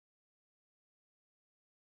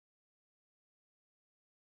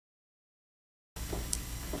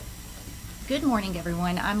Good morning,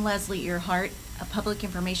 everyone. I'm Leslie Earhart, a Public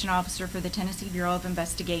Information Officer for the Tennessee Bureau of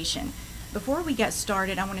Investigation. Before we get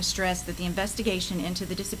started, I want to stress that the investigation into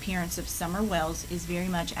the disappearance of Summer Wells is very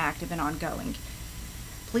much active and ongoing.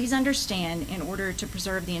 Please understand, in order to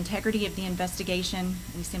preserve the integrity of the investigation,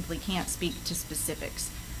 we simply can't speak to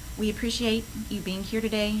specifics. We appreciate you being here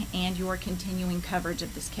today and your continuing coverage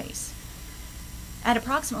of this case. At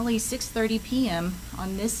approximately 6:30 p.m.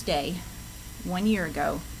 on this day, 1 year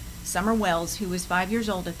ago, Summer Wells, who was 5 years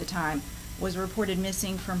old at the time, was reported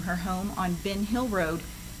missing from her home on Ben Hill Road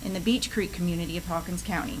in the Beech Creek community of Hawkins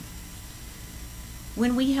County.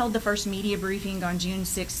 When we held the first media briefing on June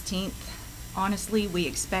 16th, honestly, we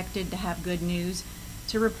expected to have good news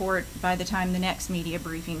to report by the time the next media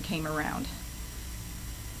briefing came around.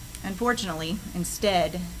 Unfortunately,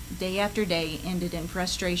 instead, day after day ended in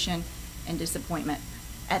frustration and disappointment.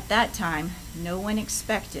 At that time, no one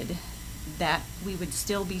expected that we would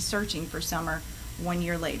still be searching for Summer 1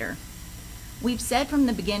 year later. We've said from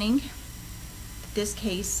the beginning that this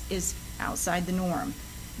case is outside the norm.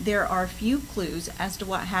 There are few clues as to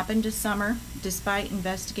what happened to Summer, despite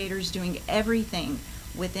investigators doing everything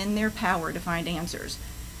within their power to find answers.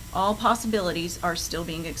 All possibilities are still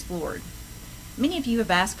being explored. Many of you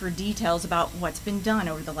have asked for details about what's been done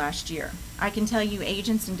over the last year. I can tell you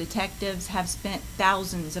agents and detectives have spent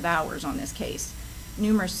thousands of hours on this case.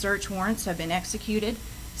 Numerous search warrants have been executed,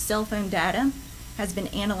 cell phone data has been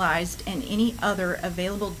analyzed, and any other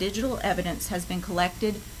available digital evidence has been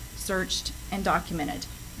collected, searched, and documented.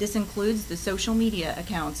 This includes the social media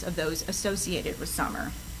accounts of those associated with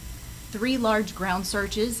Summer. 3 large ground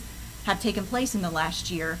searches have taken place in the last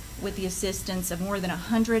year with the assistance of more than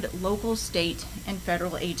 100 local, state, and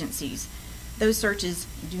federal agencies. Those searches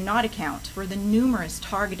do not account for the numerous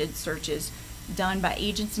targeted searches done by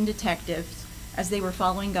agents and detectives as they were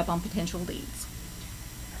following up on potential leads.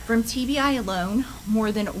 From TBI alone, more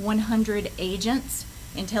than 100 agents,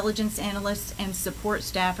 intelligence analysts, and support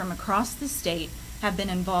staff from across the state have been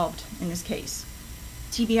involved in this case.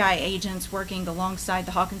 TBI agents working alongside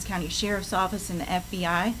the Hawkins County Sheriff's Office and the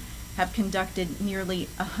FBI have conducted nearly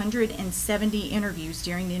 170 interviews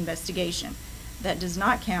during the investigation. That does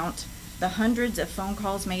not count the hundreds of phone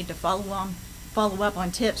calls made to follow up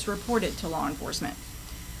on tips reported to law enforcement.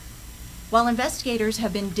 While investigators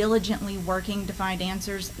have been diligently working to find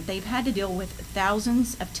answers, they've had to deal with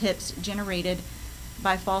thousands of tips generated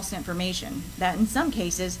by false information that in some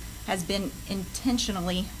cases has been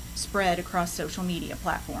intentionally spread across social media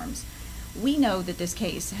platforms. We know that this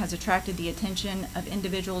case has attracted the attention of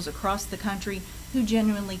individuals across the country who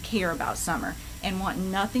genuinely care about Summer and want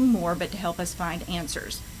nothing more but to help us find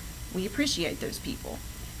answers. We appreciate those people.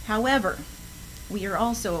 However, we are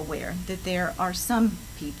also aware that there are some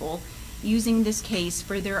people using this case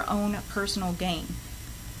for their own personal gain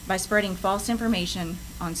by spreading false information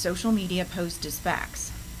on social media posts as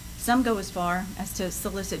facts. Some go as far as to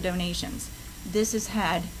solicit donations. This has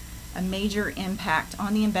had a major impact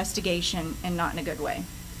on the investigation and not in a good way.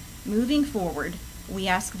 Moving forward, we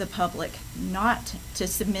ask the public not to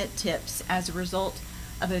submit tips as a result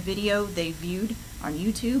of a video they viewed on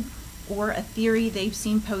YouTube or a theory they've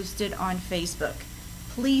seen posted on Facebook.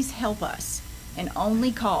 Please help us and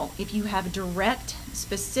only call if you have direct,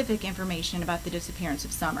 specific information about the disappearance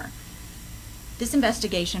of Summer. This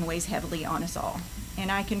investigation weighs heavily on us all, and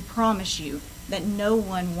I can promise you that no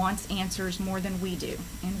one wants answers more than we do,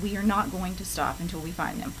 and we are not going to stop until we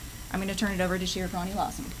find them. I'm going to turn it over to Sheriff Ronnie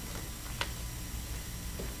Lawson.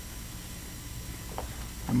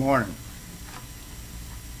 Good morning.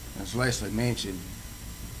 As Leslie mentioned,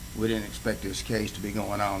 we didn't expect this case to be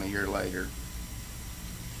going on a year later.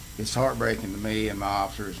 It's heartbreaking to me and my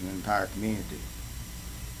officers and the entire community.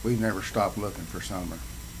 We've never stopped looking for Summer.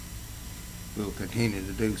 We will continue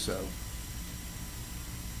to do so.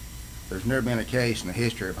 There's never been a case in the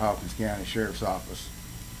history of Hawkins County Sheriff's Office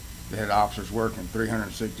that had officers working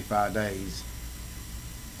 365 days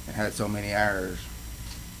and had so many hours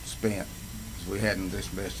spent as we had in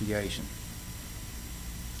this investigation.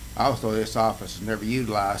 Also, this office has never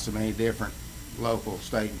utilized so many different local,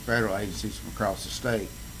 state, and federal agencies from across the state.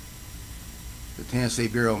 The Tennessee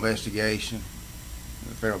Bureau of Investigation and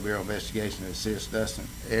the Federal Bureau of Investigation assist us in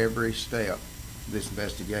every step of this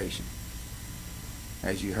investigation.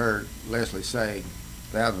 As you heard Leslie say,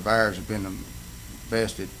 thousands of hours have been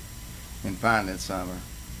invested in finding Summer,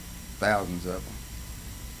 thousands of them.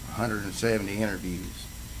 170 interviews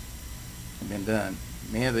have been done.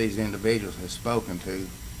 Many of these individuals have spoken to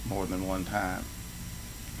more than one time.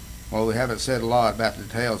 While we haven't said a lot about the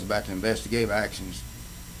details about the investigative actions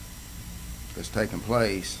that's taken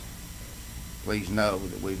place, please know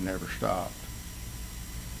that we've never stopped.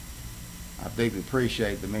 I deeply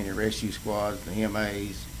appreciate the many rescue squads, the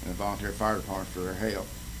MAs, and the volunteer fire departments for their help.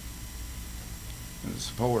 And the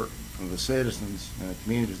support from the citizens and the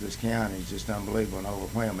communities of this county is just unbelievable and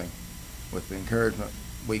overwhelming, with the encouragement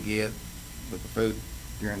we get with the food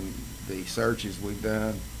during the searches we've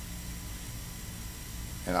done,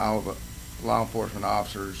 and all the law enforcement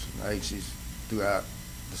officers and agencies throughout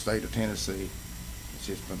the state of Tennessee. It's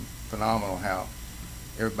just been phenomenal how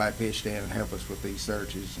everybody pitched in and helped us with these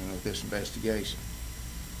searches and with this investigation.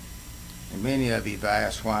 And many of you have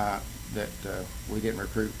asked why that we didn't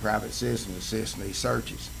recruit private citizens to assist in these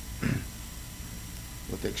searches.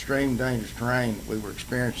 With the extreme dangerous terrain that we were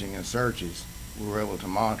experiencing in searches, we were able to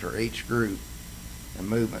monitor each group and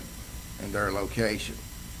movement in their location.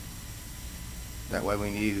 That way we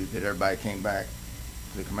knew that everybody came back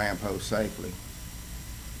to the command post safely.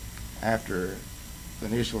 After the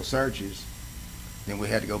initial searches, then we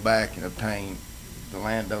had to go back and obtain the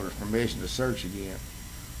landowner's permission to search again.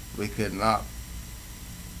 We could not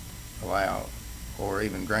allow or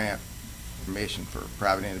even grant permission for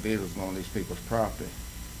private individuals on these people's property.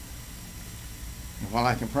 And while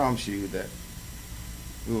I can promise you that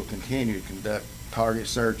we will continue to conduct target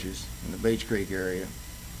searches in the Beach Creek area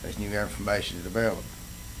as new information is developed,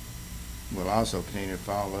 we'll also continue to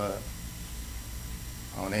follow up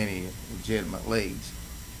on any legitimate leads.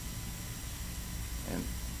 And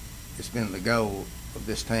it's been the goal of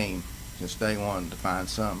this team since day one to find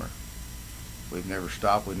Summer. We've never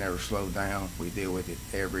stopped, we've never slowed down, we deal with it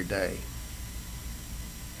every day.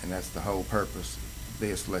 And that's the whole purpose of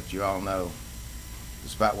this, to let you all know,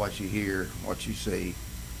 despite what you hear, what you see,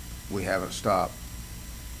 we haven't stopped.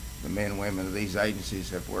 The men and women of these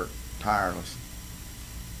agencies have worked tireless,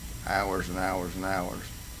 hours and hours and hours,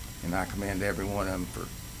 and I commend every one of them for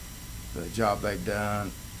the job they've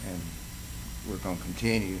done, and we're going to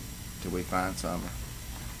continue till we find Summer.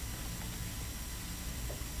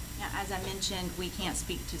 Now, as I mentioned, we can't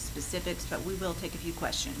speak to specifics, but we will take a few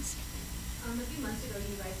questions. A few months ago,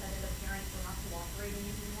 you guys said that the parents were not cooperating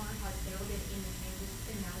anymore. Has there been any changes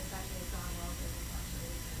in that respect? Has gone well for the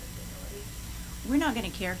incarcerated in the facility? We're not going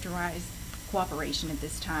to characterize cooperation at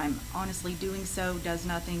this time. Honestly, doing so does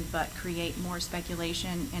nothing but create more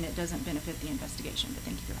speculation, and it doesn't benefit the investigation, but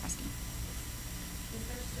thank you for asking. Is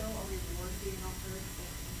there still a reward being offered if any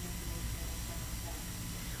information is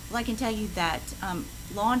found? Well, I can tell you that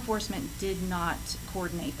law enforcement did not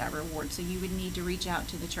coordinate that reward, so you would need to reach out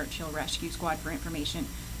to the Churchill Rescue Squad for information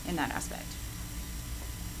in that aspect.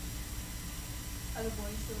 Are the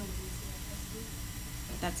boys still in DCF custody?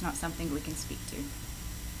 That's not something we can speak to.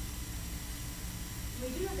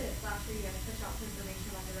 We do know that last year you guys pushed out some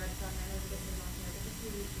information about the Red Sun. I know that this is on here, but just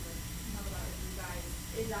really to talk about it with you guys.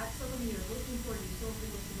 Is that something you're looking for? Do you still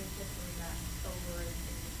feel to make this really that over and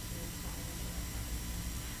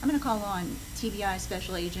I'm going to call on TBI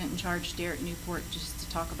Special Agent in Charge Derek Newport just to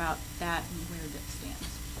talk about that and where that stands.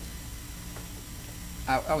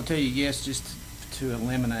 I would tell you yes, just to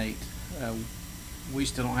eliminate. We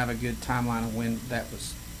still don't have a good timeline of when that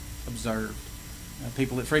was observed.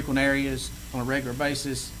 People that frequent areas on a regular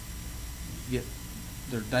basis get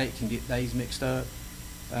their date, can get days mixed up.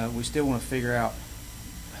 We still want to figure out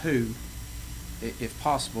who, if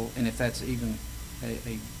possible, and if that's even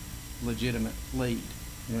a legitimate lead.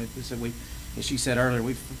 You know, as she said earlier,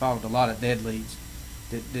 we've followed a lot of dead leads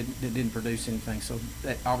that didn't produce anything. So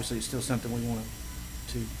that obviously it's still something we want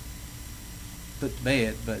to put to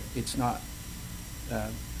bed, but it's not.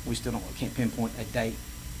 We still can't pinpoint a date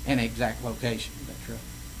and an exact location of that truck.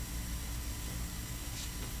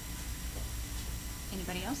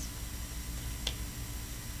 Anybody else?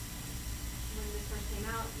 When this first came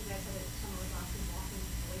out, you guys said that Summer was actually walking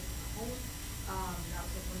away from her home. That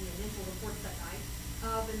was one of the initial reports that night.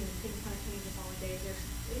 And then things kind of changed the following day. Is there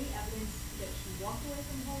any evidence that she walked away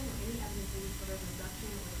from home, or any evidence that you sort of abduction,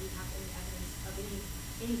 or do you have any evidence of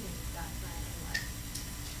anything that trend in life?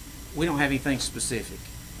 We don't have anything specific,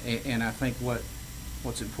 and I think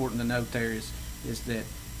what's important to note there is that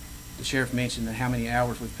the sheriff mentioned that how many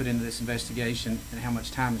hours we've put into this investigation and how much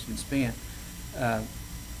time has been spent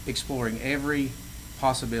exploring every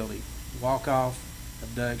possibility: walk-off,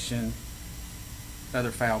 abduction, other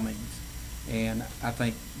foul means. And I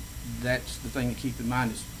think that's the thing to keep in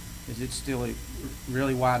mind is it's still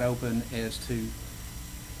really wide open as to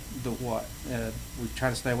the what. We try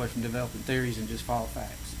to stay away from developing theories and just follow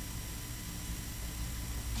facts.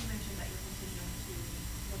 You mentioned that you're continuing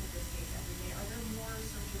to look at this case every day. Are there more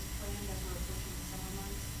searches planned as we're approaching the summer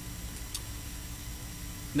months?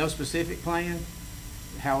 No specific plan.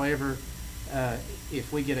 However,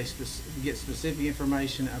 if we get specific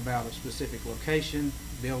information about a specific location,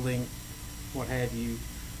 building, what have you,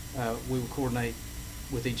 we will coordinate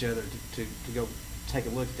with each other to go take a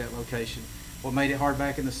look at that location. What made it hard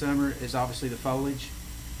back in the summer is obviously the foliage.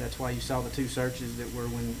 That's why you saw the 2 searches that were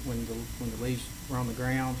when the leaves were on the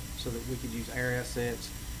ground, so that we could use air assets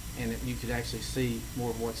and that you could actually see more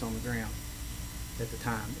of what's on the ground at the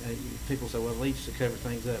time. People say, well, leaves to cover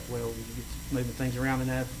things up. Well, you get moving things around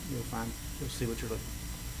enough, you'll see what you're looking for.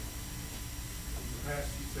 In the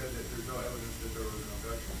past, you said that there's no evidence that there was an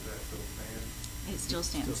abduction. Does that still stand? It still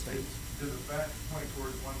stands. Still stands. Do the facts point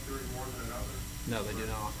towards one theory more than another? No, they do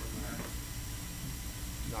not. Or that?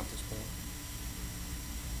 Not at this point.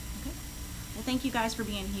 Okay. Well, thank you guys for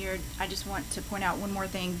being here. I just want to point out one more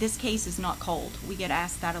thing. This case is not cold. We get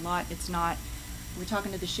asked that a lot. It's not. We're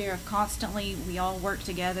talking to the sheriff constantly. We all work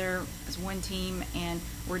together as one team, and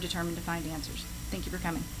we're determined to find answers. Thank you for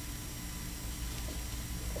coming.